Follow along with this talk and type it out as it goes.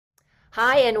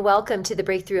Hi, and welcome to the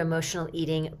Breakthrough Emotional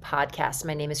Eating podcast.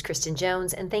 My name is Kristen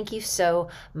Jones, and thank you so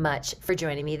much for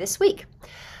joining me this week.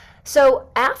 So,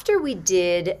 after we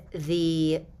did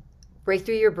the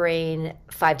Breakthrough Your Brain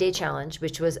 5-day challenge,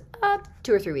 which was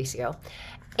 2 or 3 weeks ago,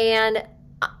 and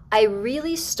I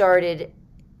really started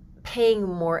paying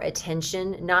more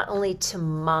attention not only to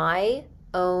my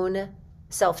own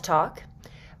self talk,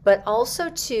 but also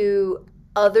to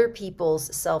other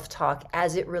people's self-talk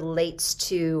as it relates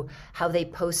to how they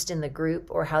post in the group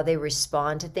or how they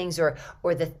respond to things or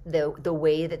the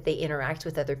way that they interact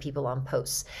with other people on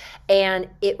posts. And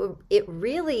it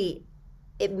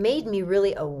made me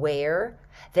really aware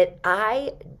that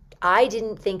I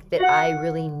didn't think that I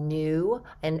really knew,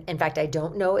 and in fact I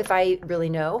don't know if I really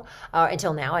know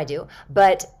until now. I do,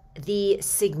 but the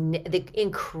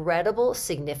incredible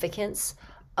significance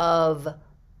of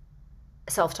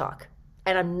self-talk.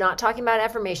 And I'm not talking about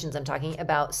affirmations, I'm talking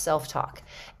about self-talk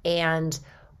and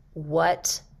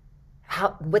what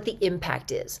the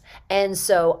impact is. And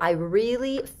so I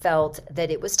really felt that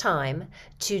it was time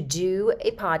to do a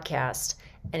podcast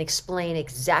and explain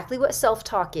exactly what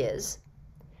self-talk is,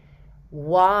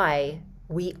 why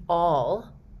we all,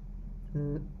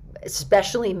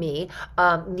 especially me,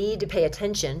 need to pay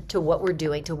attention to what we're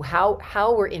doing, to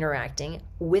how we're interacting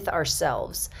with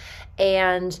ourselves,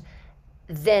 and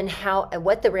then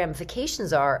what the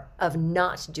ramifications are of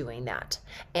not doing that,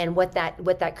 and what that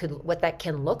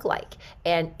can look like.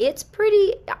 And it's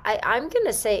pretty, I'm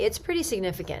gonna say it's pretty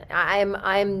significant.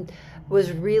 I'm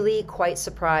was really quite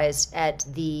surprised at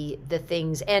the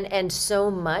things, and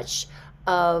so much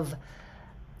of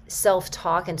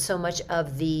self-talk and so much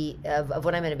of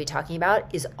what I'm going to be talking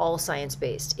about is all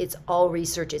science-based. It's all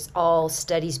research, it's all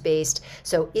studies-based.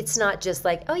 So it's not just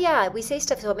like, oh yeah, we say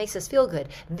stuff so it makes us feel good.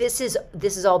 This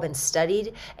has all been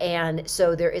studied, and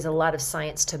so there is a lot of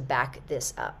science to back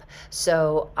this up.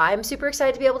 So I'm super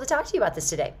excited to be able to talk to you about this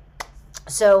today.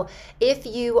 So if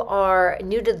you are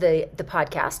new to the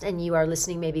podcast and you are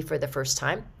listening maybe for the first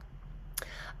time,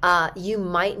 you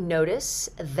might notice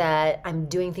that I'm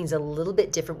doing things a little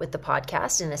bit different with the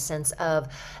podcast, in a sense of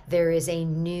there is a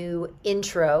new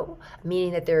intro,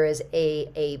 meaning that there is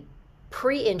a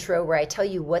pre-intro where I tell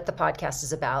you what the podcast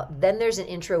is about. Then there's an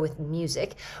intro with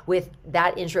music. With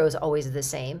that intro is always the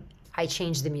same. I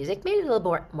changed the music, made it a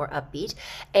little more upbeat,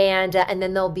 and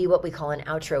then there'll be what we call an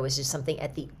outro, which is something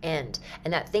at the end.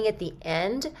 And that thing at the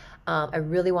end, I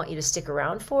really want you to stick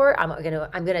around for. I'm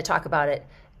gonna talk about it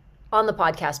on the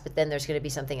podcast, but then there's going to be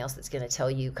something else that's going to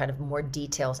tell you kind of more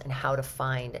details and how to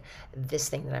find this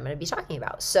thing that I'm going to be talking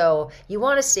about. So you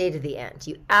want to stay to the end.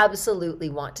 You absolutely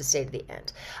want to stay to the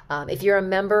end. If you're a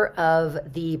member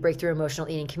of the Breakthrough Emotional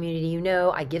Eating community, you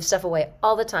know I give stuff away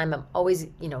all the time. I'm always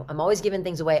giving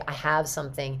things away. I have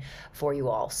something for you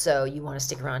all. So you want to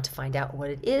stick around to find out what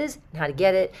it is and how to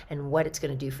get it and what it's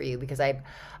going to do for you, because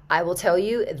I will tell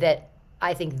you that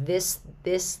I think this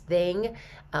thing,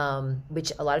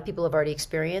 which a lot of people have already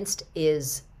experienced,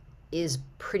 is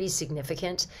pretty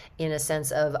significant, in a sense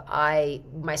of I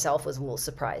myself was a little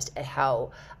surprised at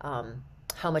how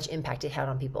much impact it had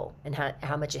on people and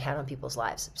how much it had on people's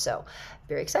lives. So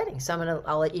very exciting. So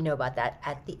I'll let you know about that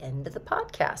at the end of the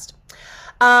podcast.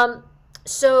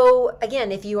 So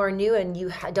again, if you are new and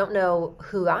you don't know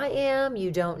who I am, you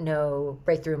don't know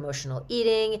Breakthrough Emotional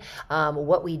Eating,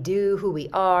 what we do, who we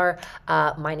are,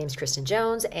 my name's Kristen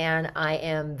Jones, and I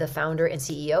am the founder and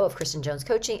CEO of Kristen Jones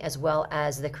Coaching, as well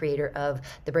as the creator of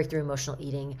the Breakthrough Emotional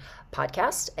Eating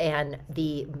podcast and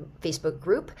the Facebook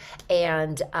group.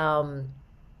 And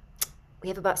we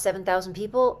have about 7,000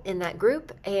 people in that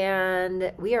group,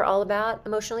 and we are all about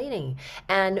emotional eating.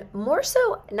 And more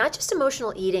so, not just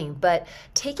emotional eating, but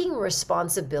taking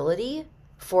responsibility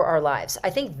for our lives.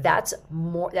 I think that's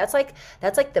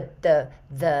like the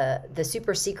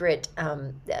super secret,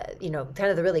 kind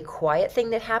of the really quiet thing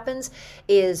that happens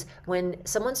is when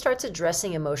someone starts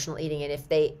addressing emotional eating,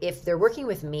 and if they're working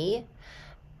with me,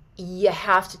 you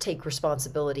have to take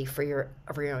responsibility for your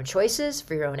own choices,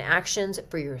 for your own actions,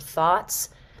 for your thoughts,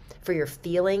 for your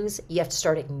feelings. You have to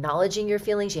start acknowledging your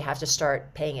feelings. You have to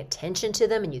start paying attention to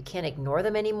them, and you can't ignore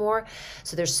them anymore.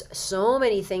 So there's so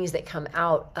many things that come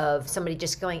out of somebody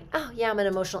just going, oh yeah, I'm an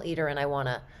emotional eater and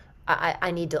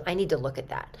I need to look at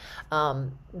that.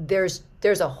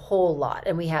 There's a whole lot,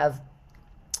 and we have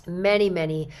many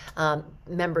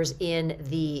members in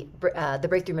the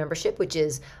Breakthrough membership, which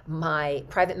is my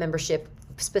private membership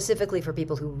specifically for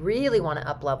people who really want to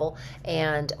up level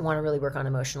and want to really work on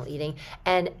emotional eating.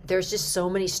 And there's just so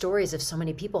many stories of so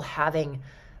many people having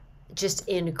just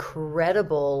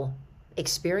incredible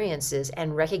experiences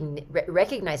and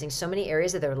recognizing so many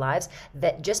areas of their lives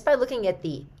that just by looking at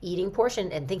the eating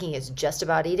portion and thinking it's just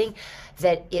about eating,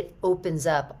 that it opens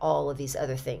up all of these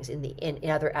other things in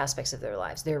other aspects of their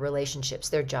lives, their relationships,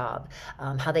 their job,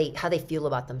 how they feel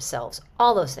about themselves,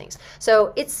 all those things.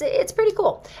 So it's pretty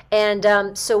cool.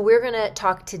 And so we're going to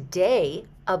talk today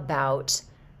about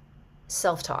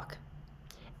self-talk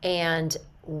and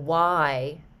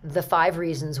why, the 5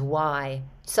 reasons why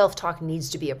self-talk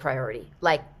needs to be a priority.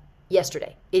 Like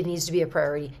yesterday, it needs to be a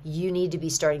priority. You need to be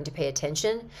starting to pay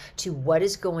attention to what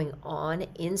is going on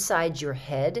inside your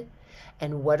head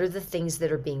and what are the things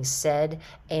that are being said.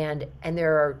 And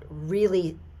there are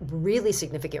really, really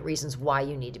significant reasons why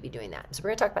you need to be doing that. So we're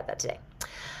going to talk about that today.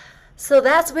 So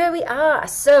that's where we are.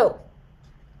 So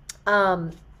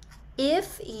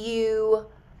if you...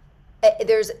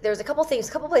 There's a couple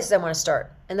places I want to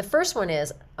start. And the first one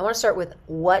is I want to start with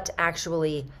what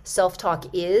actually self-talk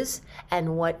is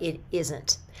and what it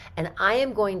isn't. And I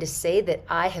am going to say that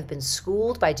I have been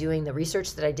schooled by doing the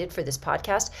research that I did for this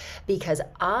podcast, because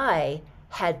I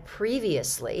had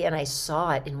previously, and I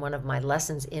saw it in one of my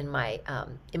lessons in my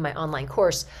online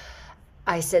course,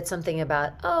 I said something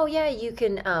about, oh yeah, you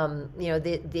can,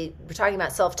 we're talking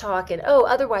about self-talk and,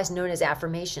 otherwise known as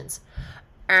affirmations.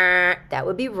 That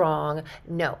would be wrong.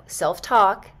 No,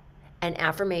 self-talk and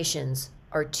affirmations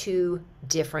are 2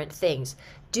 different things.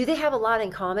 Do they have a lot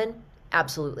in common?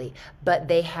 Absolutely. But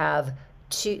they are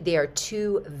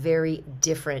 2 very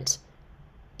different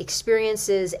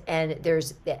experiences, and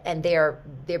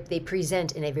they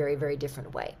present in a very, very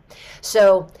different way.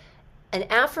 So an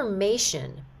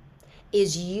affirmation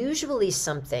is usually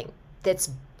something that's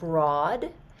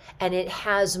broad, and it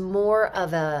has more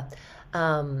of a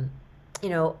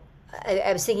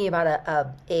I was thinking about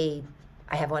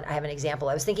I have an example.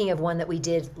 I was thinking of one that we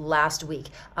did last week.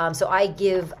 So I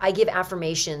give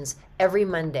affirmations every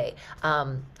Monday.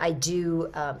 I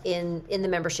do in the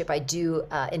membership. I do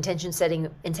intention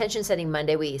setting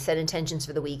Monday. We set intentions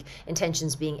for the week.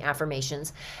 Intentions being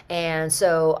affirmations, and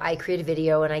so I create a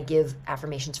video and I give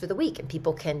affirmations for the week, and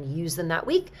people can use them that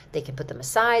week. They can put them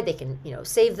aside. They can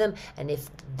save them, and if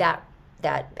that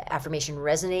affirmation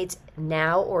resonates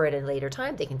now or at a later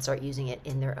time, they can start using it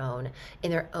in their own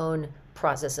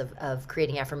process of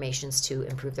creating affirmations to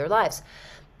improve their lives.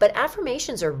 But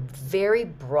affirmations are very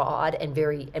broad and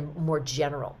more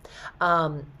general.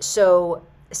 So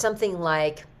something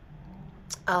like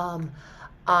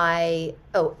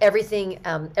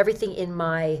everything in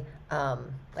my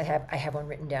I have one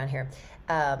written down here.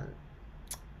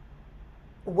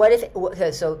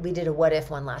 So we did a what if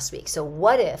one last week. So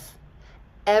what if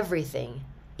everything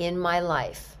in my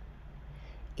life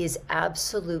is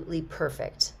absolutely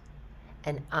perfect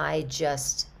and I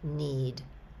just need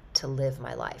to live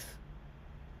my life?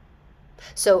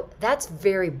 So that's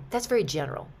very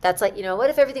general. That's like,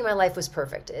 what if everything in my life was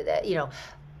perfect?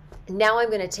 Now I'm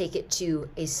going to take it to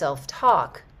a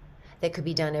self-talk that could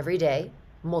be done every day,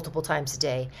 multiple times a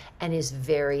day, and is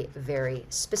very, very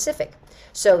specific.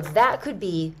 So that could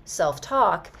be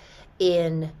self-talk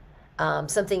in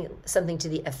something to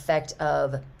the effect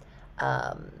of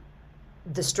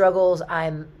the struggles.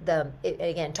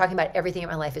 Again, talking about everything in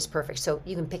my life is perfect. So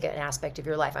you can pick an aspect of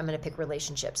your life. I'm going to pick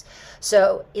relationships.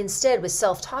 So instead, with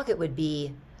self-talk, it would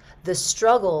be the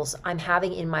struggles I'm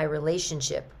having in my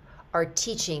relationship are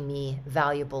teaching me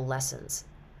valuable lessons.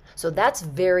 So that's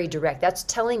very direct.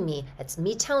 That's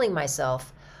me telling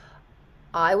myself,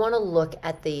 I want to look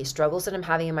at the struggles that I'm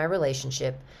having in my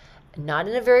relationship, not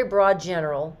in a very broad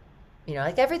general,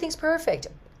 like everything's perfect.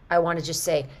 I want to just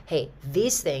say, hey,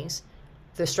 these things,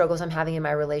 the struggles I'm having in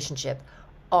my relationship,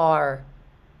 are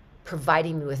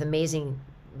providing me with amazing,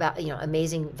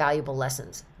 valuable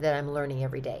lessons that I'm learning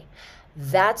every day.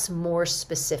 That's more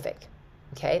specific,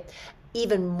 okay?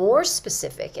 Even more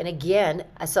specific, and again,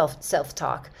 a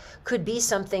self-talk could be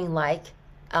something like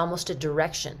almost a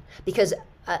direction, because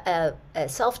a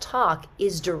self-talk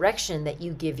is direction that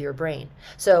you give your brain.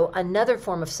 So another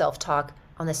form of self-talk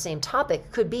on the same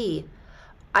topic could be,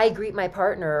 I greet my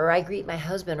partner, or I greet my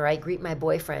husband, or I greet my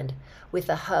boyfriend with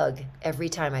a hug every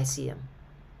time I see him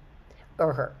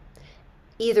or her.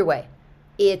 Either way,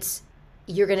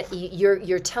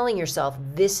 you're telling yourself,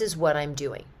 this is what I'm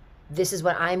doing. This is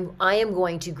what I am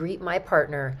going to greet my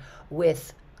partner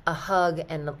with a hug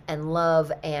and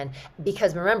love, and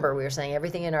because remember, we were saying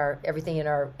everything in our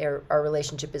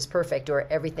relationship is perfect, or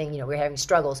everything, we're having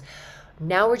struggles.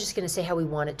 Now we're just going to say how we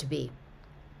want it to be.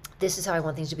 This is how I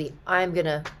want things to be. I'm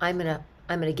gonna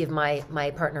give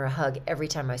my partner a hug every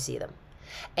time I see them.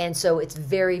 And so it's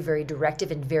very, very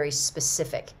directive and very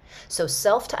specific. So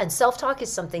self-talk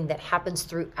is something that happens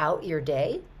throughout your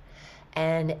day,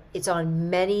 And it's on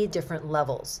many different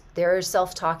levels. There is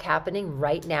self-talk happening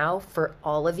right now for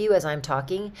all of you as I'm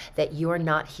talking that you're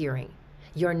not hearing.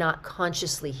 You're not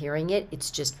consciously hearing it. It's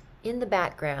just in the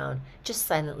background, just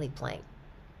silently playing,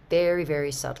 very,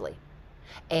 very subtly.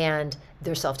 And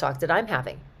there's self-talk that I'm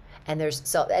having. And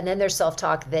then there's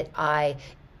self-talk that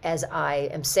as I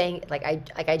am saying, like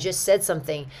I just said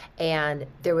something and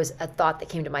there was a thought that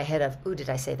came to my head of, ooh, did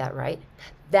I say that right?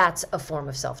 That's a form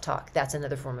of self-talk. That's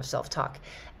another form of self-talk.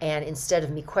 And instead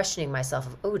of me questioning myself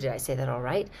of, oh, did I say that all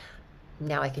right?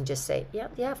 Now I can just say,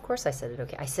 yeah, of course I said it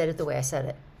okay. I said it the way I said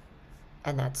it.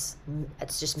 And that's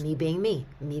just me being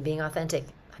authentic.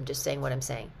 I'm just saying what I'm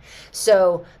saying.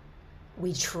 So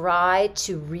we try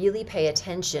to really pay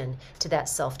attention to that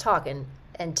self-talk.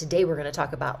 And today we're going to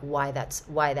talk about why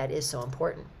that is so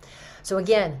important. So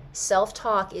again,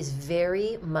 self-talk is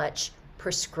very much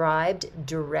prescribed,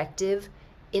 directive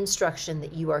instruction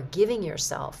that you are giving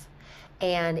yourself.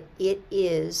 And it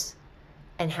is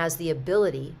and has the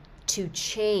ability to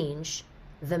change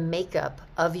the makeup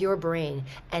of your brain.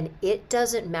 And it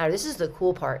doesn't matter. This is the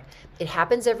cool part. It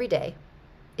happens every day.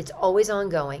 It's always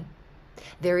ongoing.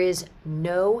 There is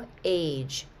no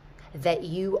age that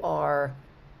you are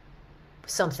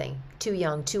something, too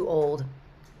young, too old,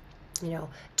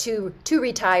 too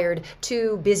retired,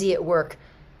 too busy at work.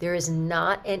 There is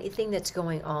not anything that's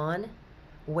going on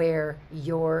where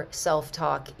your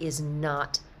self-talk is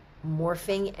not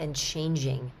morphing and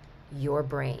changing your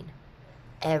brain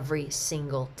every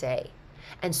single day.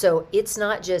 And so it's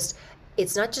not just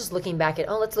looking back at,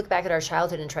 let's look back at our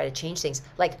childhood and try to change things.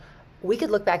 Like, we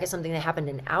could look back at something that happened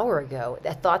an hour ago,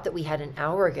 a thought that we had an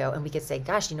hour ago, and we could say,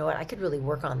 gosh, you know what? I could really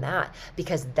work on that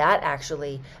because that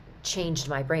actually changed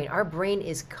my brain. Our brain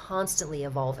is constantly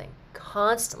evolving,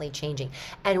 constantly changing.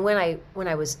 And when I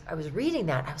was reading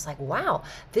that, I was like, wow,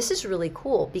 this is really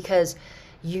cool because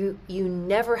you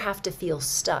never have to feel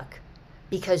stuck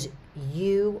because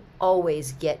you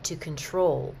always get to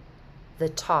control the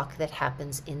talk that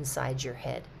happens inside your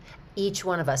head. Each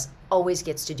one of us always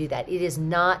gets to do that. It is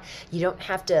not, you don't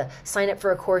have to sign up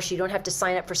for a course, you don't have to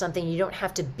sign up for something, you don't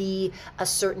have to be a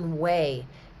certain way.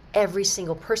 Every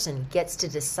single person gets to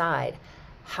decide,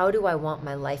 how do I want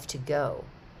my life to go?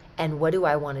 And what do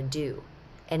I want to do?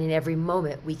 And in every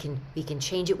moment we can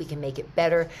change it, we can make it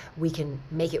better, we can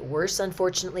make it worse,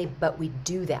 unfortunately, but we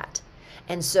do that.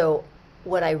 And so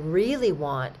what I really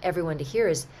want everyone to hear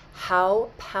is how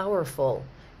powerful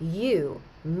you,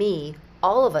 me,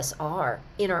 all of us are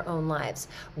in our own lives.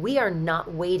 We are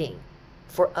not waiting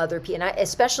for other people. And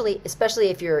especially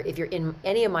if you're in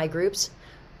any of my groups,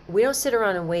 we don't sit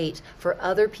around and wait for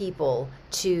other people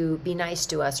to be nice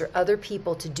to us or other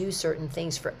people to do certain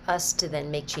things for us to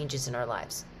then make changes in our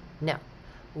lives. No.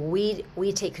 We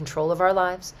take control of our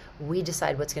lives. We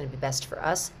decide what's going to be best for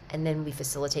us, and then we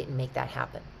facilitate and make that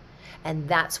happen. And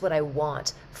that's what I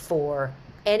want for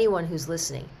anyone who's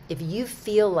listening. If you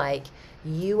feel like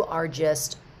you are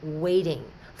just waiting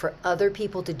for other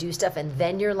people to do stuff and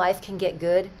then your life can get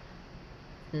good,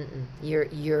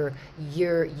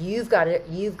 you've got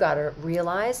to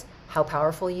realize how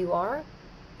powerful you are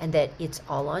and that it's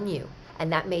all on you.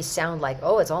 And that may sound like,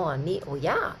 oh, it's all on me. Well,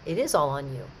 yeah, it is all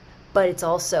on you. But it's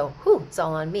also, it's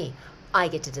all on me. I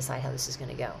get to decide how this is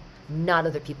going to go. Not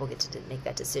other people get to make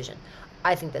that decision.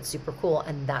 I think that's super cool,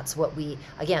 and that's what we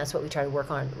try to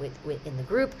work on with in the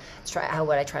group.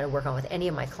 What I try to work on with any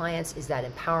of my clients is that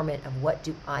empowerment of what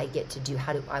do I get to do,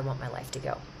 how do I want my life to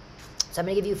go. So I'm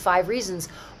going to give you 5 reasons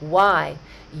why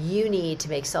you need to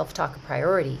make self-talk a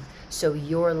priority so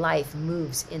your life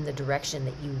moves in the direction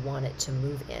that you want it to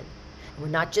move in. And we're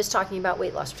not just talking about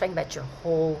weight loss, we're talking about your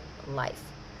whole life.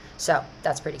 So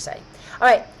that's pretty exciting. All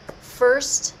right,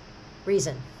 first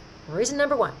reason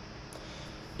number 1.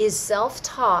 Is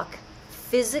self-talk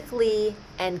physically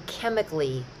and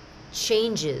chemically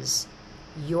changes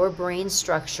your brain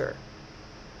structure,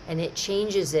 and it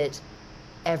changes it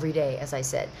every day. As I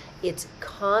said, it's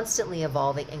constantly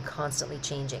evolving and constantly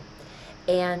changing.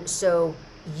 And so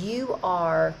you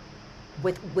are,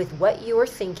 with what you're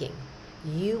thinking,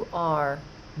 you are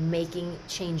making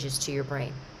changes to your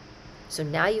brain. So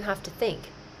now you have to think,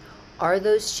 are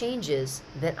those changes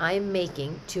that I'm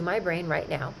making to my brain right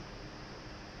now,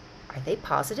 are they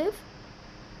positive?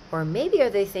 Or maybe are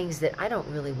they things that I don't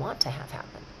really want to have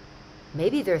happen?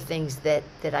 Maybe they're things that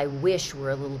I wish were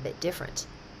a little bit different.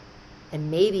 And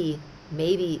maybe,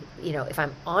 if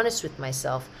I'm honest with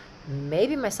myself,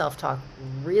 maybe my self-talk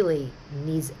really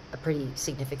needs a pretty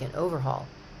significant overhaul.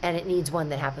 And it needs one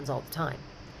that happens all the time.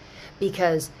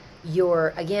 Because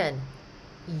you're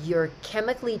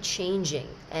chemically changing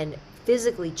and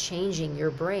physically changing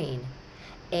your brain.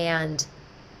 And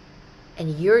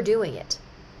and you're doing it.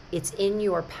 It's in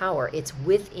your power. It's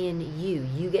within you.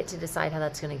 You get to decide how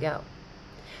that's going to go.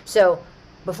 So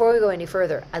before we go any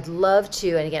further, I'd love to,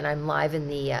 and again, I'm live in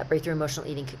the Breakthrough Emotional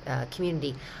Eating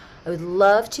community. I would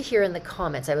love to hear in the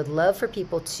comments. I would love for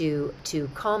people to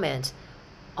comment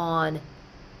on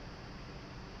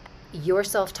your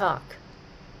self-talk.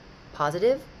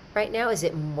 Positive right now? Is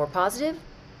it more positive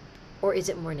or is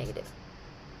it more negative?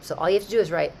 So all you have to do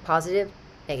is write positive,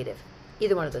 negative,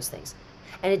 either one of those things.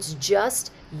 And it's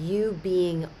just you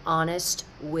being honest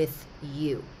with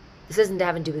you. This doesn't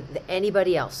have to do with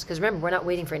anybody else. Because remember, we're not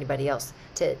waiting for anybody else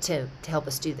to help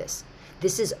us do this.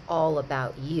 This is all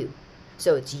about you.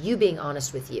 So it's you being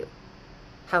honest with you.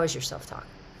 How is your self-talk?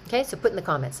 Okay, so put in the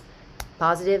comments.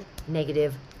 Positive,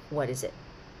 negative, what is it?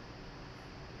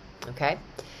 Okay.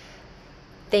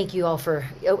 Thank you all for,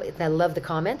 I love the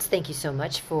comments. Thank you so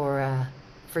much for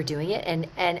doing it.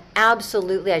 And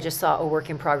absolutely, I just saw a work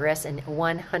in progress, and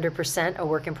 100% a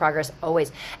work in progress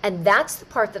always. And that's the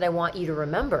part that I want you to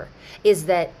remember, is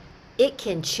that it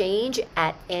can change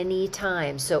at any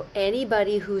time. So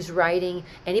anybody who's writing,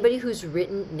 anybody who's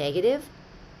written negative,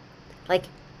 like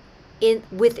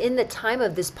within the time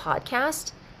of this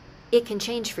podcast, it can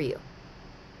change for you.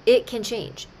 It can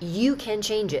change. You can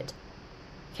change it.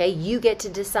 Okay, you get to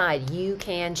decide. You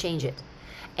can change it.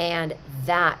 And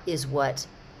that's what's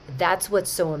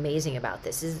so amazing about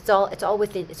this. Is it's all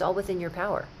within your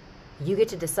power. You get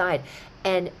to decide.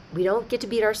 And we don't get to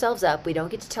beat ourselves up. We don't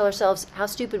get to tell ourselves how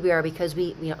stupid we are because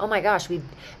oh my gosh,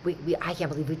 I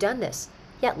can't believe we've done this.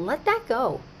 Yeah, let that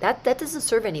go. That doesn't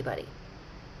serve anybody.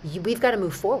 We've got to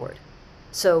move forward.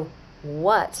 So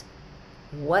what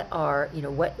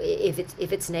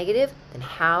if it's negative, then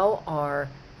how are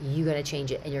you going to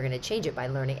change it? And you're going to change it by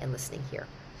learning and listening here.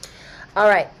 All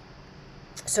right.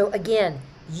 So again,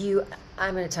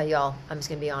 I'm going to tell you all, I'm just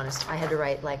going to be honest. I had to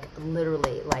write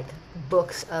literally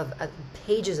books of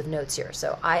pages of notes here.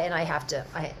 So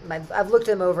I've looked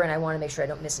them over and I want to make sure I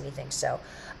don't miss anything. So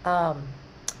I'm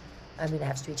going to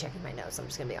have to be checking my notes. I'm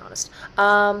just going to be honest.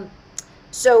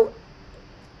 So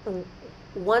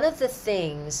one of the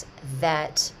things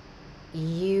that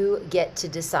you get to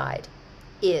decide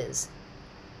is,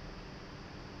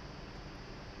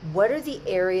 what are the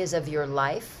areas of your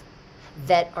life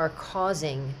that are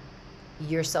causing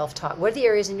your self-talk? What are the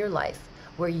areas in your life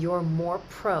where you're more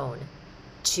prone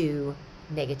to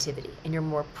negativity and you're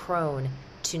more prone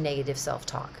to negative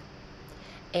self-talk?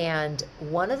 And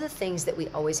one of the things that we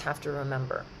always have to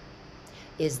remember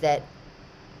is that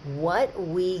what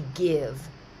we give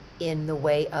in the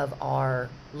way of our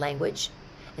language,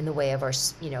 in the way of our,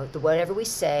 whatever we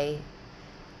say,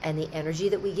 and the energy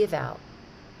that we give out,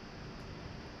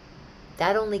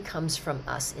 that only comes from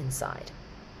us inside.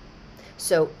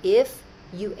 So if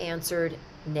you answered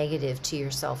negative to your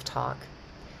self-talk,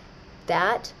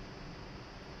 that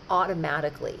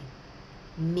automatically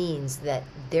means that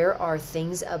there are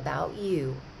things about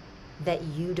you that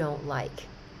you don't like.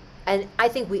 And I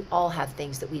think we all have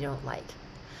things that we don't like.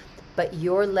 But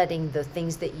you're letting the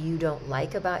things that you don't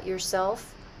like about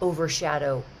yourself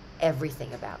overshadow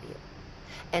everything about you.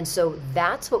 And so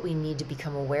that's what we need to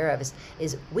become aware of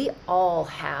is we all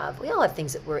have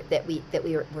things that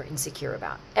we're insecure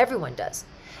about. Everyone does.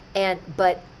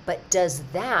 But does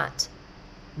that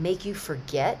make you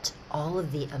forget all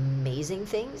of the amazing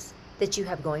things that you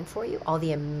have going for you, all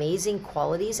the amazing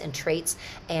qualities and traits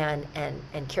and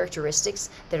characteristics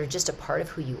that are just a part of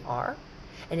who you are?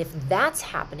 And if that's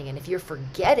happening, and if you're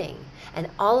forgetting, and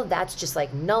all of that's just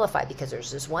nullified because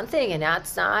there's this one thing, and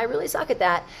I really suck at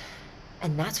that,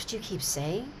 and that's what you keep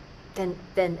saying,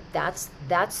 then that's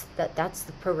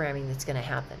the programming that's going to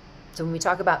happen. So when we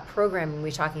talk about programming,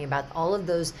 we're talking about all of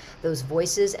those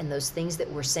voices and those things that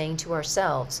we're saying to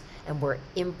ourselves, and we're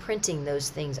imprinting those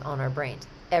things on our brains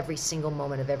every single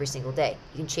moment of every single day.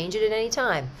 You can change it at any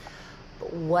time,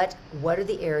 but what are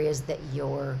the areas that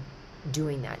you're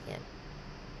doing that in?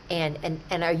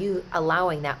 And are you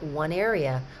allowing that one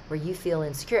area where you feel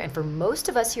insecure? And for most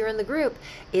of us here in the group,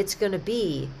 it's going to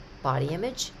be body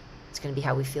image. It's going to be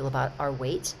how we feel about our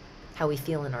weight, how we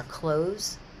feel in our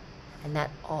clothes. And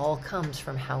that all comes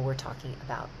from how we're talking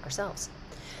about ourselves.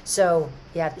 So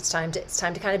yeah, it's time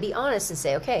to kind of be honest and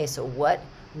say, okay, so what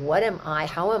am I,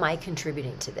 how am I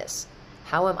contributing to this?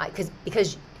 How am I,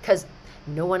 because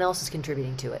no one else is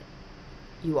contributing to it.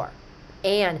 You are.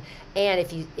 And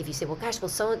if you say, well, gosh,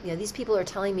 well, these people are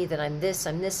telling me that I'm this.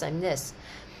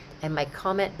 And my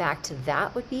comment back to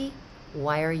that would be,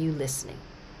 why are you listening?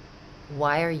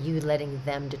 Why are you letting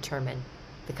them determine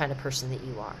the kind of person that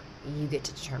you are? You get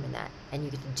to determine that, and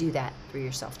you get to do that through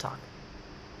your self-talk.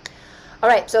 All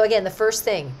right, so again, the first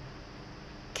thing,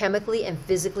 Chemically and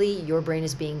physically, your brain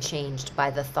is being changed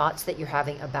by the thoughts that you're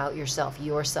having about yourself,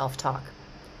 your self-talk.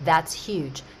 That's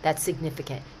huge. That's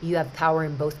significant. You have power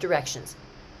in both directions.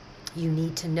 You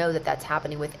need to know that that's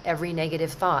happening with every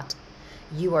negative thought.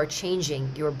 You are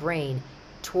changing your brain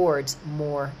towards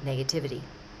more negativity.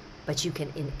 But you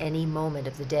can, in any moment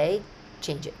of the day,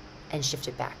 change it and shift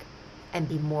it back and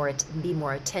be more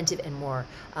attentive and more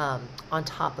on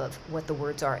top of what the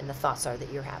words are and the thoughts are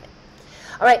that you're having.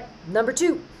 All right, number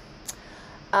 2.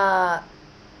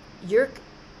 You're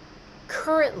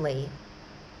currently,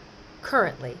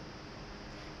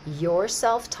 your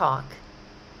self-talk,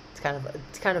 it's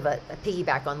kind of a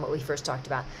piggyback on what we first talked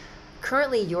about.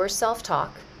 Currently, your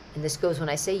self-talk, and this goes when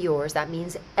I say yours, that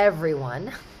means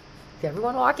everyone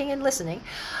walking and listening,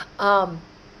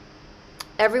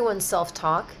 everyone's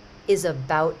self-talk is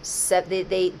about,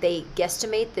 they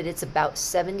guesstimate that it's about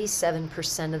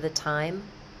 77% of the time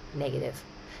negative.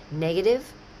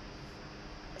 Negative,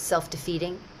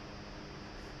 self-defeating,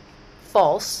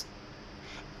 false,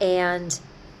 and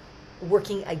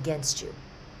working against you.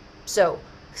 So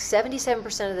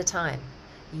 77% of the time,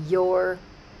 your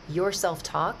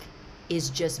self-talk is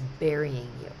just burying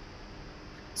you.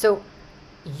 So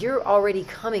you're already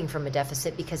coming from a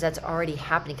deficit because that's already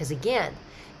happening. Because again,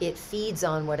 it feeds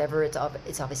on whatever it's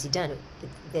obviously done.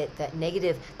 That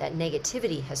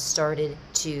negativity has started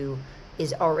to,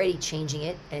 is already changing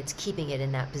it, and it's keeping it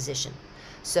in that position.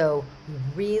 So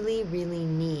we really, really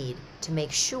need to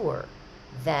make sure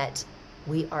that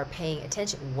we are paying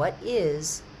attention. What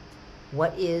is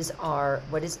our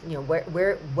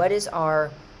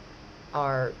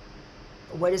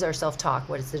self-talk?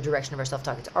 What is the direction of our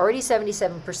self-talk? It's already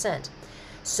 77%.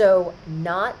 So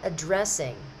not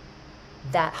addressing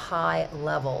that high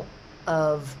level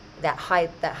of that high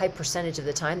percentage of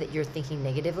the time that you're thinking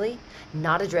negatively,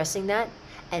 not addressing that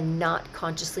and not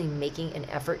consciously making an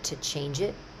effort to change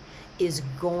it is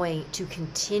going to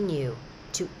continue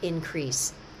to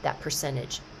increase that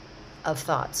percentage of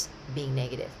thoughts being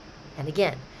negative. And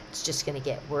again, it's just going to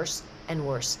get worse and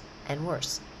worse and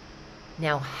worse.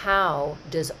 Now, how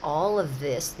does all of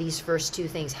this, these first 2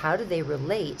 things, how do they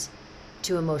relate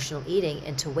to emotional eating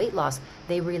and to weight loss?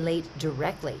 They relate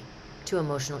directly to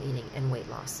emotional eating and weight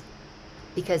loss.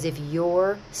 Because if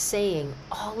you're saying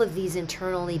all of these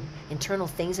internal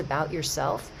things about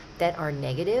yourself that are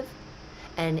negative,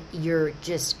 and you're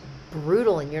just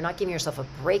brutal and you're not giving yourself a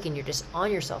break and you're just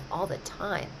on yourself all the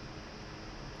time,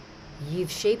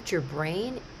 you've shaped your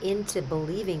brain into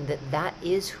believing that that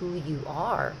is who you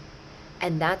are.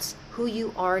 And that's who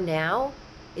you are now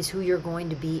is who you're going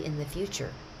to be in the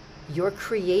future. You're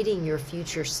creating your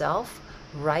future self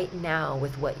right now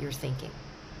with what you're thinking.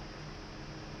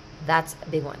 That's a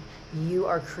big one. You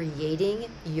are creating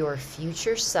your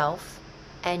future self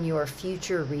and your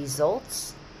future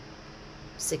results,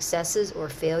 successes or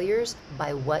failures,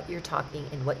 by what you're talking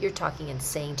and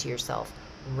saying to yourself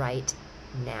right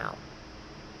now.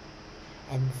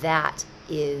 And that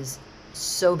is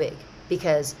so big,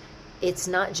 because it's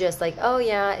not just like, oh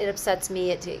yeah, it upsets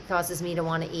me, it causes me to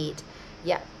want to eat.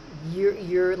 Yeah,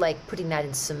 you're like putting that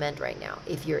in cement right now.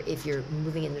 If you're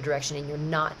moving in the direction and you're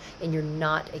not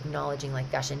acknowledging, like,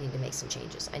 gosh, I need to make some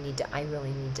changes. I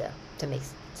really need to make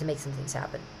some things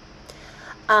happen.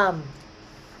 All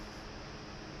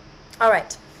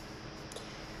right.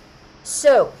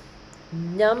 So,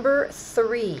 number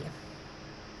 3,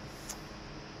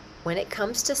 when it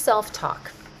comes to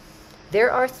self-talk,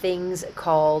 there are things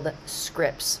called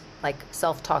scripts, like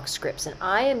self-talk scripts. And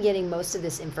I am getting most of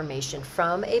this information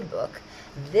from a book.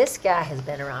 This guy has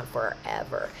been around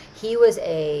forever. He was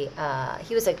a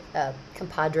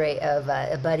compadre of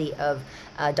a buddy of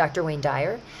Dr. Wayne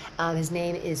Dyer. His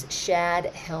name is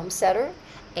Shad Helmstetter,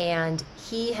 and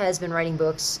he has been writing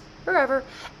books forever.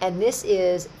 And this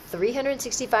is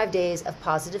 365 Days of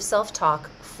Positive Self-Talk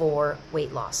for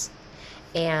Weight Loss.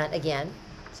 And again,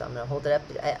 so I'm going to hold it up.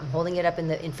 I'm holding it up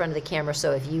in front of the camera.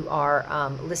 So if you are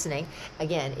listening,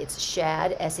 again, it's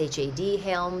Shad, S-H-A-D,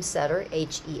 Helmstetter,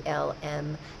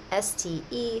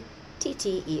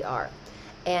 H-E-L-M-S-T-E-T-T-E-R.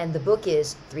 And the book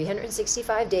is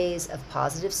 365 Days of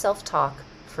Positive Self-Talk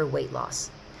for Weight Loss.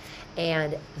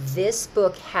 And this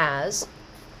book has,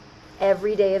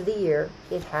 every day of the year,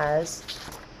 it has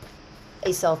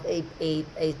a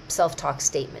self-talk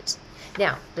statement.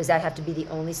 Now, does that have to be the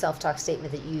only self-talk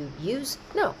statement that you use?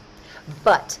 No.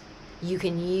 But you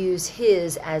can use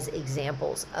his as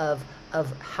examples of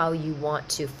how you want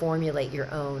to formulate your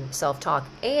own self-talk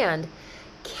and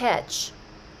catch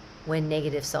when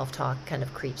negative self-talk kind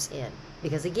of creeps in.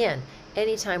 Because again,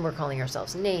 anytime we're calling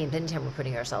ourselves names, anytime we're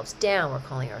putting ourselves down, we're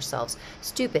calling ourselves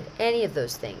stupid, any of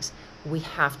those things, we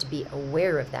have to be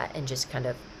aware of that and just kind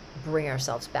of bring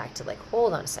ourselves back to like,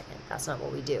 hold on a second, that's not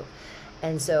what we do.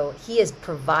 And so he has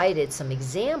provided some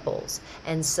examples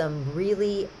and some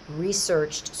really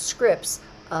researched scripts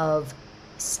of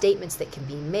statements that can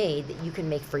be made that you can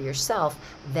make for yourself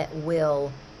that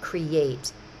will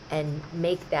create and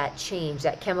make that change,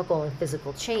 that chemical and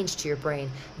physical change to your brain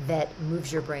that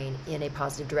moves your brain in a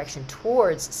positive direction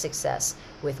towards success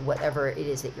with whatever it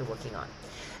is that you're working on.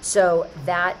 So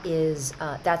that is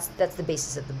that's the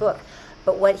basis of the book.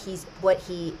 But what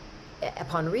he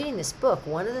upon reading this book,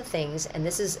 one of the things, and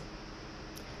this is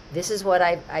what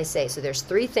I say. So there's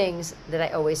 3 things that I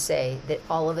always say that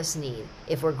all of us need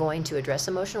if we're going to address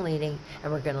emotional eating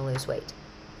and we're going to lose weight.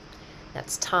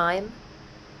 That's time,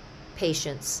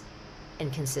 patience,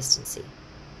 and consistency.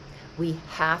 We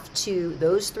have to,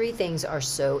 those 3 things are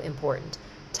so important.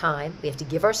 Time, we have to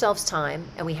give ourselves time,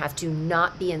 and we have to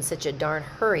not be in such a darn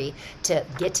hurry to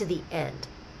get to the end.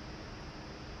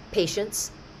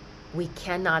 Patience, we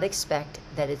cannot expect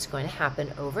that it's going to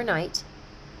happen overnight.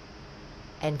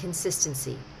 And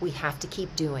consistency, we have to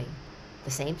keep doing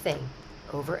the same thing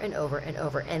over and over and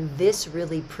over. And this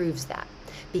really proves that.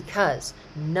 Because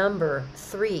number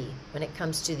 3, when it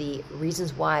comes to the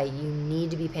reasons why you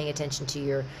need to be paying attention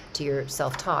to your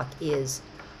self-talk, is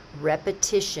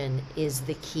repetition is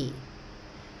the key.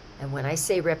 And when I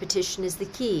say repetition is the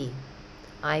key,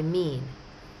 I mean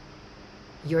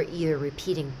you're either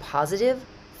repeating positive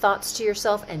thoughts to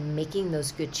yourself and making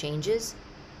those good changes,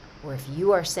 or if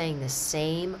you are saying the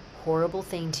same horrible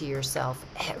thing to yourself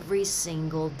every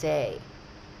single day,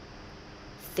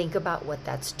 think about what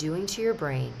that's doing to your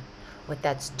brain, what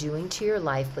that's doing to your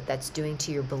life, what that's doing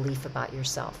to your belief about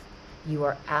yourself. You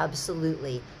are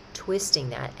absolutely twisting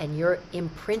that, and you're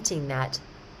imprinting that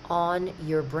on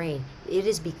your brain. It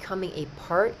is becoming a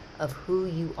part of who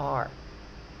you are.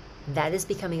 That is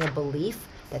becoming a belief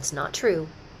that's not true,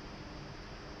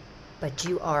 but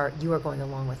you are going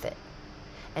along with it.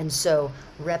 And so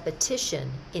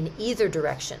repetition in either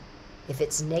direction, if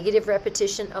it's negative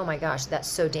repetition, oh my gosh, that's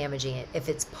so damaging. If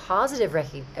it's positive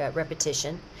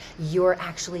repetition, you're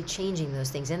actually changing those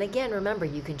things. And again, remember,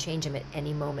 you can change them at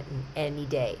any moment and any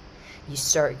day. You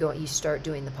start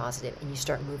doing the positive and you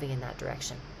start moving in that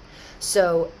direction.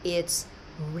 So it's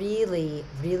really,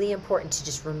 really important to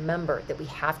just remember that we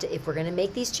have to, if we're going to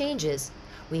make these changes,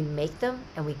 we make them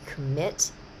and we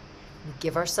commit. We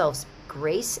give ourselves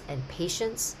grace and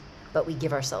patience, but we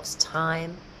give ourselves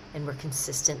time, and we're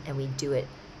consistent, and we do it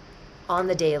on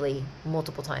the daily,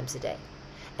 multiple times a day.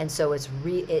 And so it's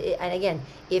and again,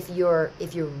 if you're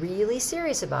really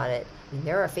serious about it, I mean,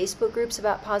 there are Facebook groups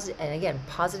about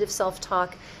positive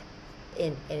self-talk,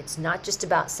 and it's not just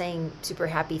about saying super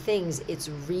happy things. It's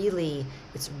really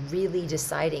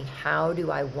deciding, how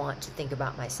do I want to think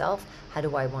about myself? How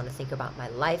do I want to think about my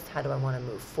life? How do I want to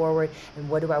move forward? And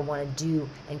what do I want to do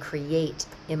and create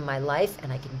in my life?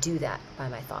 And I can do that by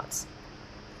my thoughts.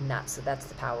 And that's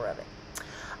the power of it.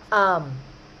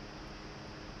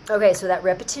 Okay, so that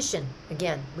repetition,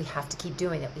 again, we have to keep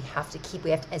doing it.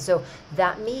 And so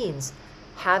that means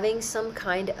having some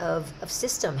kind of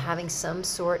system, having some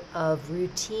sort of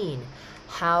routine.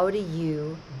 How do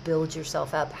you build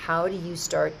yourself up? How do you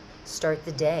start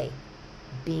the day?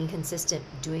 Being consistent,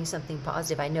 doing something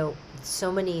positive. I know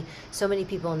so many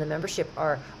people in the membership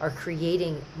are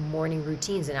creating morning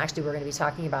routines, and actually we're going to be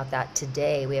talking about that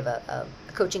today. We have a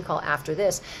coaching call after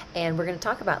this, and we're going to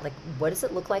talk about, like, what does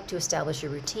it look like to establish a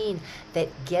routine that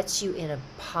gets you in a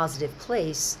positive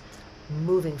place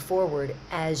moving forward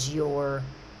as you're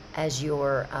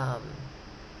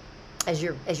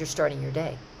starting your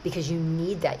day, because you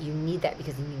need that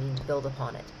because you need to build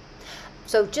upon it.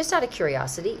 So just out of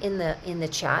curiosity, in the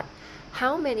chat,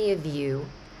 how many of you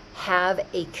have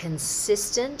a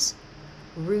consistent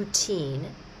routine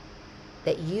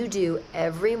that you do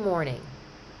every morning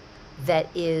that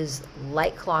is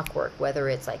like clockwork? Whether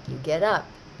it's like you get up,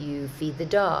 you feed the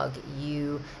dog,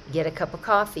 you get a cup of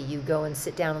coffee, you go and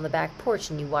sit down on the back porch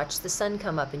and you watch the sun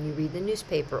come up and you read the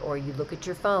newspaper or you look at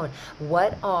your phone.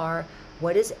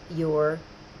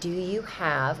 Do you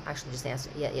have, actually just answer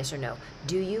yes or no,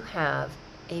 do you have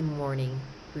a morning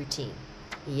routine?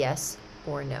 Yes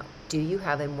or no. Do you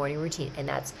have a morning routine? And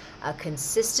that's a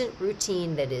consistent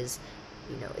routine that is,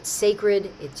 it's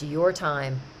sacred, it's your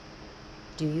time.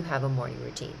 Do you have a morning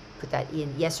routine? Put that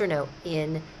in, yes or no,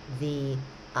 in the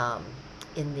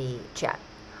chat.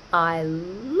 I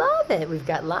love it. We've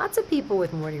got lots of people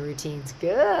with morning routines.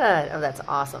 Good. Oh, that's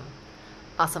awesome.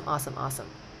 Awesome.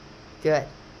 Good.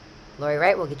 Lori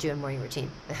Wright will get you a morning routine.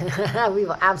 We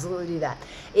will absolutely do that.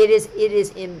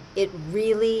 It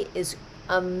really is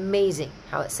amazing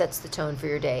how it sets the tone for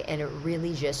your day, and it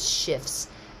really just shifts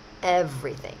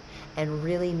everything and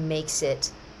really makes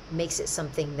it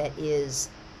something that is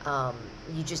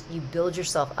you build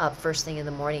yourself up first thing in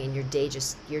the morning, and your day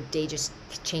just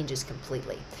changes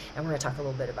completely. And we're going to talk a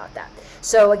little bit about that.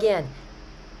 So again,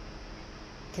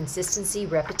 consistency,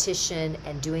 repetition,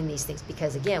 and doing these things,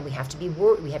 because again, we have to be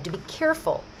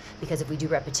careful, because if we do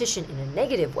repetition in a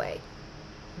negative way,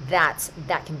 that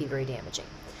can be very damaging.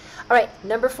 All right,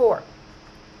 number 4.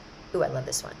 Ooh, I love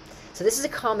this one. So this is a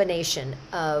combination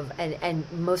of, and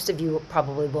most of you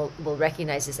probably will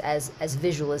recognize this as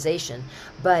visualization,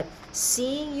 but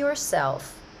seeing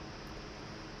yourself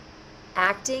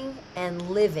acting and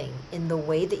living in the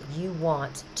way that you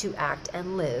want to act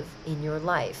and live in your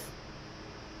life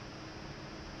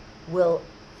will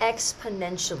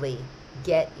exponentially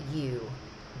get you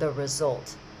the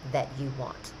result that you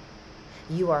want.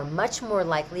 You are much more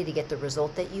likely to get the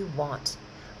result that you want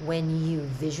when you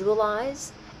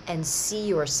visualize and see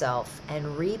yourself and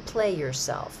replay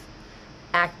yourself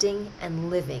acting and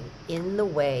living in the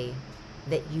way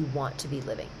that you want to be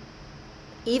living.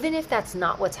 Even if that's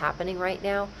not what's happening right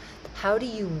now, how do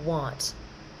you want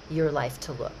your life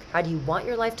to look? How do you want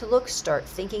your life to look? Start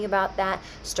thinking about that.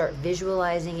 Start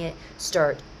visualizing it.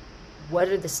 What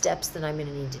are the steps that I'm going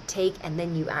to need to take? And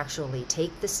then you actually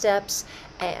take the steps,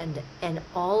 and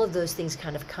all of those things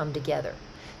kind of come together.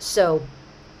 So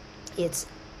it's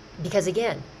because,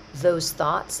 again, those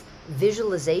thoughts,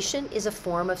 visualization is a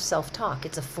form of self-talk.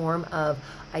 It's a form of,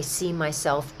 I see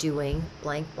myself doing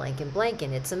blank, blank, and blank,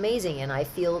 and it's amazing, and I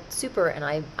feel super,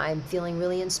 and I'm feeling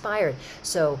really inspired.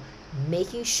 So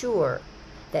making sure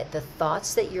that the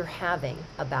thoughts that you're having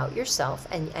about yourself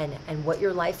and what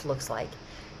your life looks like,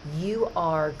 you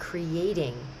are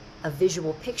creating a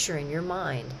visual picture in your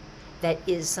mind that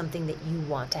is something that you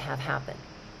want to have happen.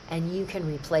 And you can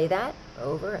replay that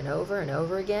over and over and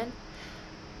over again,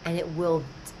 and it will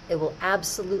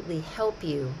absolutely help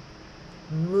you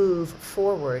move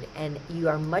forward, and you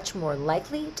are much more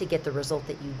likely to get the result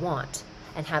that you want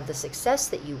and have the success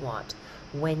that you want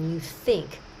when you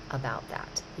think about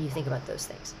that. You think about those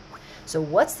things. So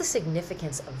what's the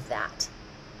significance of that?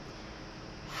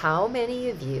 How many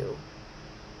of you,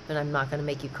 and I'm not going to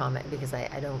make you comment because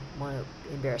I don't want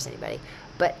to embarrass anybody,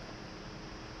 but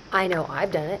I know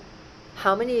I've done it.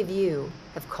 How many of you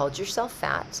have called yourself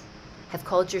fat, have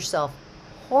called yourself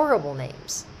horrible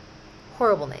names,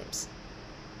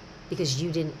 because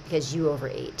you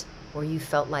overate, or you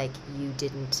felt like you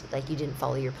didn't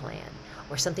follow your plan,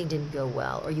 or something didn't go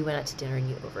well, or you went out to dinner and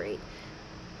you overate?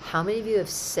 How many of you have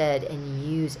said and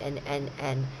used and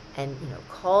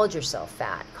called yourself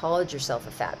fat, called yourself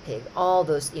a fat pig, all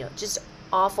those, just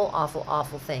awful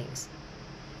things?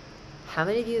 How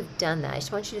many of you have done that? I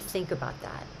just want you to think about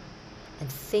that, and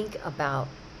think about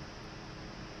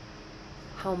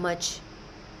how much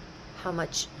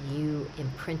you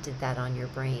imprinted that on your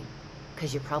brain,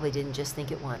 because you probably didn't just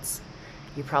think it once.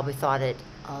 You probably thought it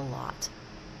a lot,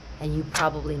 and you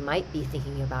probably might be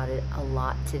thinking about it a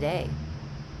lot today.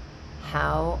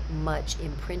 How much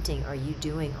imprinting are you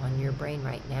doing on your brain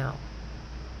right now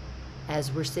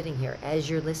as we're sitting here, as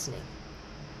you're listening?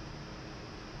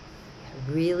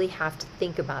 You really have to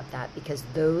think about that, because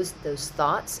those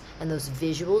thoughts and those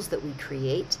visuals that we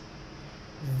create,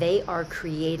 they are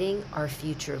creating our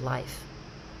future life.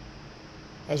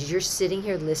 As you're sitting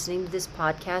here listening to this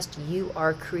podcast, you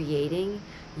are creating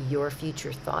your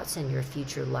future thoughts and your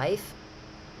future life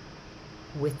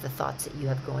with the thoughts that you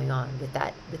have going on, with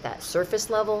that surface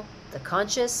level, the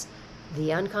conscious,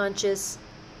 the unconscious,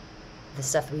 the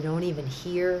stuff we don't even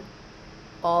hear,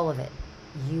 all of it.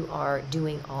 You are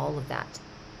doing all of that.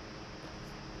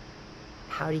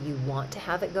 How do you want to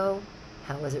have it go?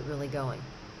 How is it really going?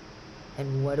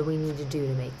 And what do we need to do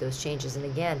to make those changes? And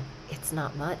again, it's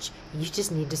not much. You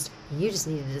just need to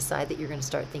decide that you're going to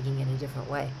start thinking in a different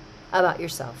way about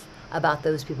yourself, about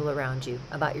those people around you,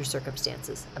 about your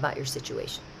circumstances, about your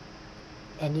situation.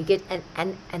 And you get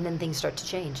and then things start to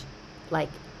change, like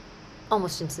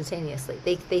almost instantaneously.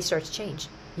 They start to change.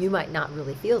 You might not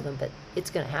really feel them, but it's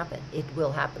going to happen. It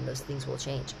will happen. Those things will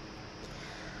change.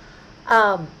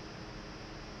 And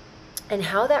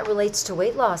how that relates to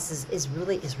weight loss is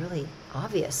really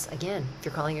obvious. Again, if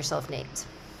you're calling yourself names,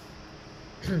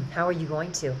 how are you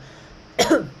going to?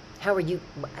 If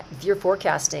you're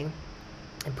forecasting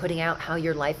and putting out how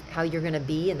you're going to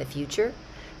be in the future,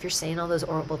 if you're saying all those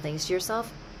horrible things to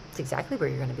yourself, it's exactly where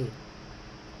you're going to be.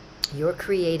 You're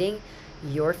creating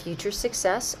your future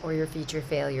success or your future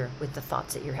failure with the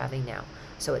thoughts that you're having now.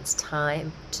 So it's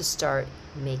time to start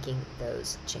making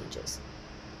those changes,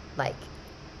 like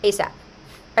ASAP,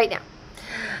 right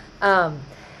now.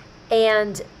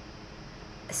 And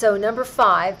so number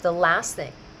 5, the last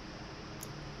thing,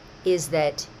 is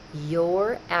that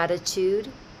your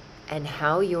attitude and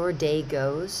how your day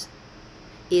goes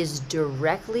is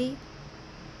directly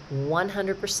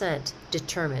 100%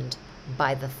 determined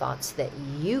by the thoughts that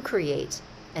you create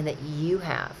and that you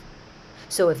have.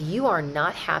 So if you are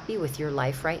not happy with your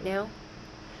life right now,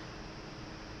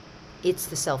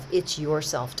 it's your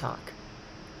self-talk,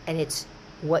 and it's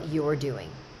what you're doing.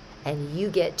 And you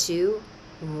get to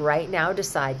right now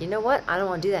decide, you know what? I don't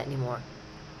want to do that anymore.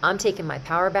 I'm taking my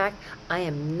power back. I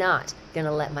am not going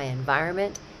to let my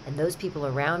environment and those people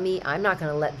around me, I'm not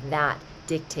going to let that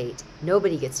dictate.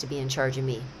 Nobody gets to be in charge of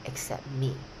me except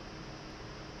me.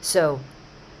 So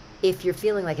if you're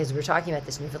feeling like, as we're talking about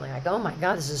this, and you're feeling like, oh my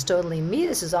God, this is totally me,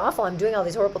 this is awful, I'm doing all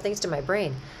these horrible things to my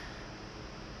brain.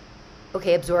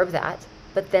 Okay, absorb that,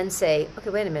 but then say, okay,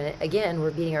 wait a minute, again,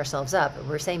 we're beating ourselves up,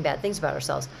 we're saying bad things about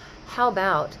ourselves. How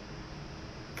about,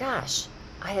 gosh,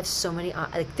 I have so many,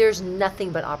 like, there's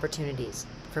nothing but opportunities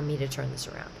for me to turn this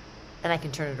around. And I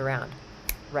can turn it around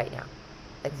right now.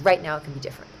 Like right now it can be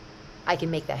different. I can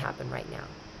make that happen right now.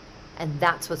 And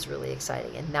that's what's really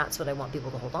exciting. And that's what I want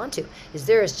people to hold on to, is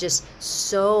there are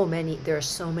so many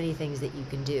things that you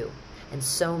can do, and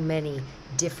so many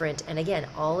different, and again,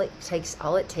 all it takes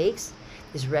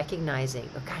is recognizing,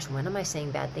 oh gosh, when am I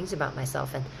saying bad things about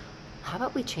myself? And how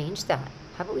about we change that?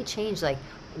 How about we change, like,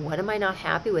 what am I not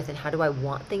happy with, and how do I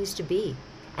want things to be?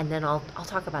 And then I'll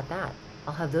talk about that.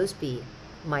 I'll have those be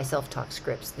my self-talk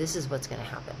scripts. This is what's going to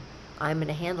happen. I'm going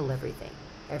to handle everything.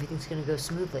 Everything's going to go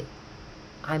smoothly.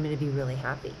 I'm going to be really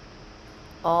happy.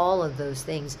 All of those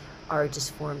things are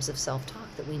just forms of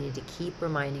self-talk that we need to keep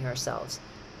reminding ourselves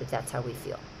that that's how we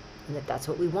feel, and that that's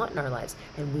what we want in our lives.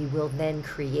 And we will then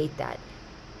create that,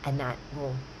 and that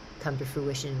will come to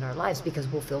fruition in our lives because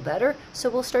we'll feel better.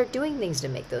 So we'll start doing things to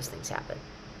make those things happen.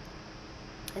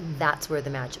 And that's where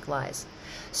the magic lies.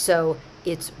 So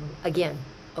it's, again,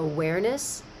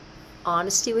 awareness,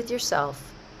 honesty with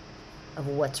yourself of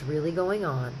what's really going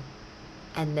on,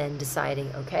 and then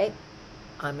deciding, okay,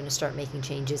 I'm going to start making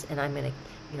changes, and I'm going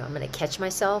to catch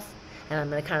myself, and I'm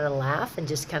going to kind of laugh and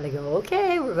just kind of go,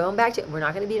 okay, we're going back to it. We're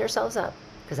not going to beat ourselves up,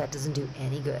 because that doesn't do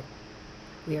any good.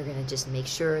 We are going to just make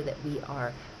sure that we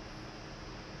are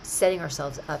setting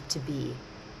ourselves up to be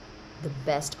the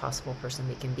best possible person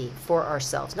we can be for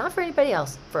ourselves, not for anybody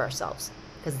else, for ourselves,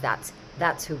 because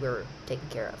that's who we're taking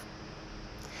care of.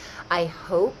 I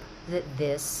hope that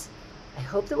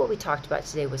what we talked about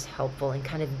today was helpful and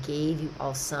kind of gave you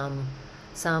all some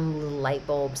little light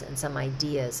bulbs and some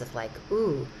ideas of, like,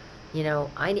 ooh,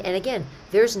 and again,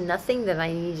 there's nothing that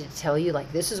I need to tell you,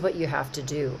 like, this is what you have to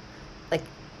do. Like,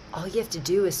 all you have to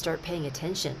do is start paying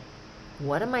attention.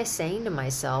 What am I saying to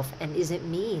myself, and is it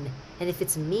mean? And if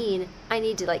it's mean, I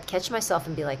need to, like, catch myself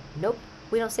and be like, nope,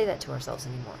 we don't say that to ourselves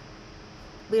anymore.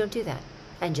 We don't do that.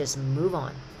 And just move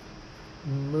on.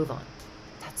 Move on.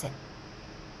 That's it.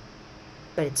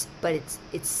 But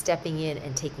it's stepping in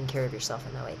and taking care of yourself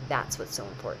in that way. That's what's so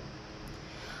important.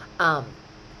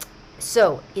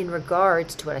 So in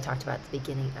regards to what I talked about at the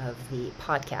beginning of the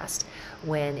podcast,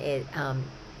 when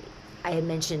I had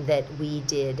mentioned that we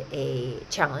did a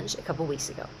challenge a couple weeks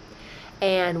ago.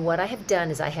 And what I have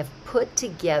done is I have put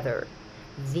together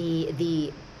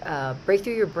the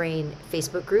Breakthrough Your Brain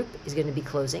Facebook group is going to be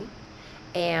closing.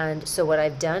 And so what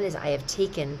I've done is I have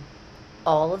taken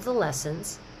all of the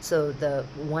lessons, so the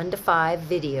 1 to 5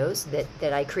 videos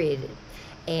that I created,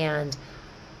 and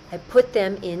I put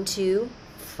them into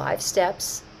 5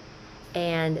 steps,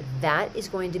 and that is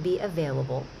going to be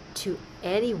available to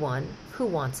anyone who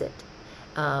wants it.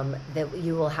 That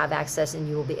you will have access, and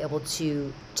you will be able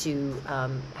to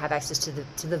have access to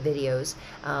the videos,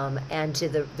 and to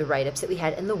the write-ups that we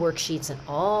had, and the worksheets, and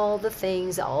all the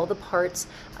things, all the parts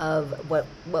of what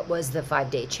was the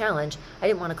 5-day challenge. I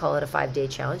didn't want to call it a 5-day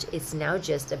challenge. It's now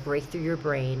just a Breakthrough Your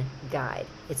Brain guide.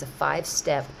 It's a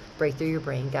 5-step Breakthrough Your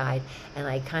Brain guide, and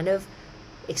I kind of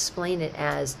explain it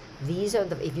as, these are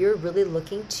if you're really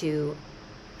looking to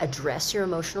address your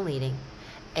emotional eating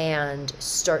and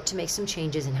start to make some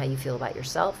changes in how you feel about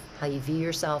yourself, how you view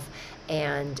yourself,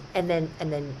 and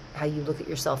then how you look at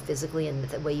yourself physically, and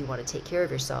the way you want to take care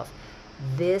of yourself.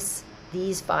 These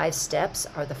 5 steps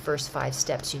are the first 5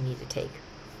 steps you need to take.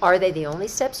 Are they the only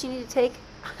steps you need to take?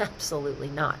 Absolutely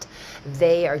not.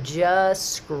 They are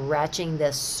just scratching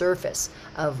the surface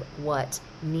of what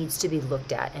needs to be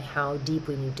looked at, and how deep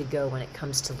we need to go when it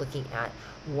comes to looking at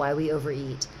why we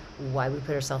overeat, why we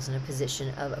put ourselves in a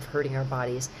position of hurting our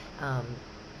bodies,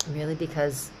 merely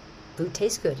because food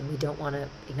tastes good and we don't want to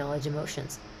acknowledge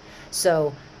emotions.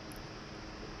 So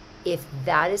if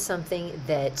that is something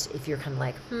that, if you're kind of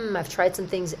like, I've tried some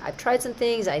things,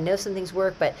 I know some things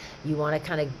work, but you want to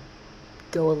kind of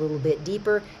go a little bit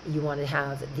deeper, you want to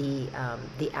have the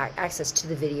access to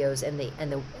the videos and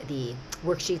the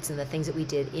worksheets and the things that we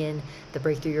did in the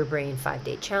Breakthrough Your Brain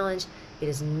 5-Day Challenge. It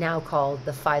is now called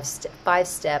the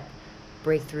 5-Step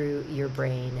Breakthrough Your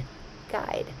Brain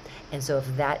Guide. And so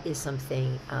if that is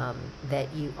something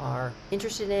that you are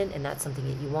interested in and that's something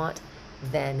that you want,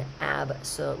 then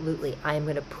absolutely. I am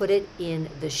going to put it in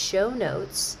the show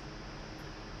notes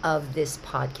of this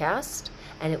podcast,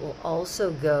 and it will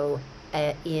also go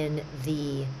in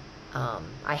the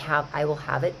I will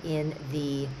have it in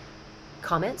the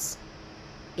comments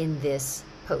in this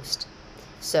post.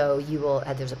 So you will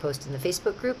there's a post in the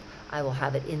Facebook group. I will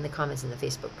have it in the comments in the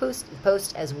Facebook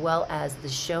post as well as the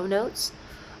show notes,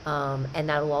 and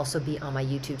that will also be on my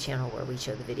YouTube channel where we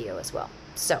show the video as well.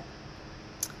 So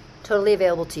totally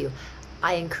available to you.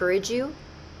 I encourage you,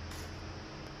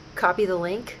 copy the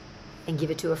link and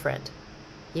give it to a friend.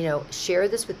 Share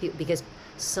this with people, because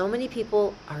so many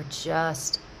people are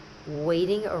just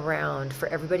waiting around for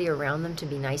everybody around them to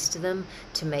be nice to them,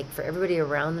 for everybody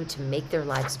around them to make their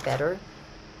lives better.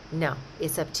 No,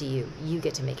 it's up to you. You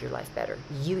get to make your life better.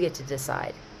 You get to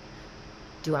decide.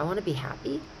 Do I want to be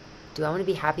happy? Do I want to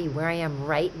be happy where I am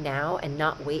right now and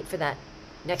not wait for that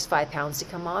next 5 pounds to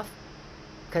come off?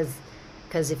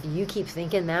 Because if you keep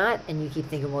thinking that, and you keep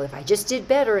thinking, well, if I just did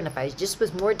better and if I just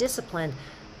was more disciplined,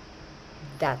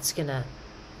 that's gonna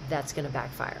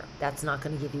backfire. That's not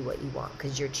gonna give you what you want,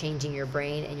 because you're changing your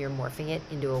brain and you're morphing it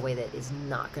into a way that is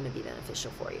not gonna be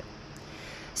beneficial for you.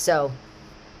 So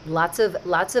lots of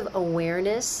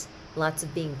awareness, lots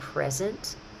of being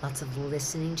present, lots of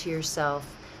listening to yourself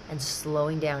and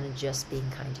slowing down and just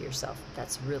being kind to yourself.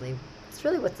 That's really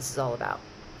what this is all about.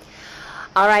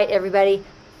 All right, everybody.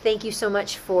 Thank you so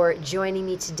much for joining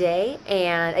me today.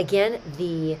 And again,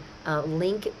 the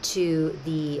link to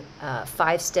the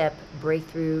 5-Step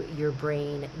Breakthrough Your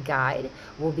Brain Guide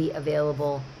will be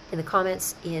available in the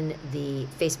comments in the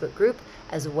Facebook group,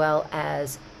 as well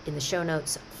as in the show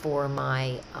notes for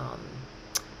my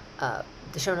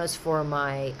the show notes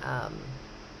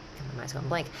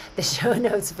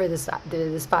for this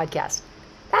podcast.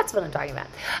 That's what I'm talking about.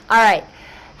 All right.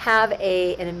 Have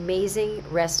an amazing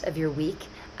rest of your week.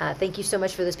 Thank you so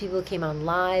much for those people who came on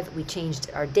live. We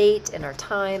changed our date and our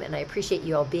time, and I appreciate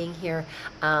you all being here.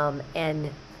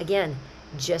 And again,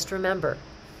 just remember,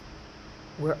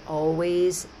 we're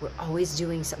always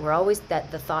doing something. We're always the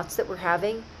thoughts that we're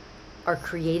having are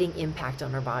creating impact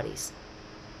on our bodies.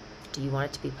 Do you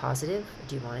want it to be positive, or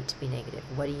do you want it to be negative?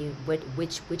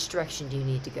 Which direction do you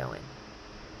need to go in?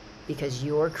 Because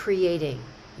you're creating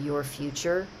your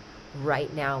future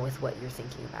right now with what you're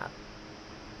thinking about.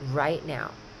 Right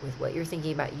now, with what you're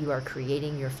thinking about, you are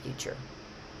creating your future.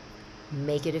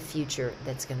 Make it a future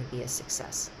that's going to be a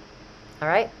success. All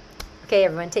right? Okay,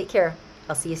 everyone, take care.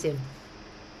 I'll see you soon.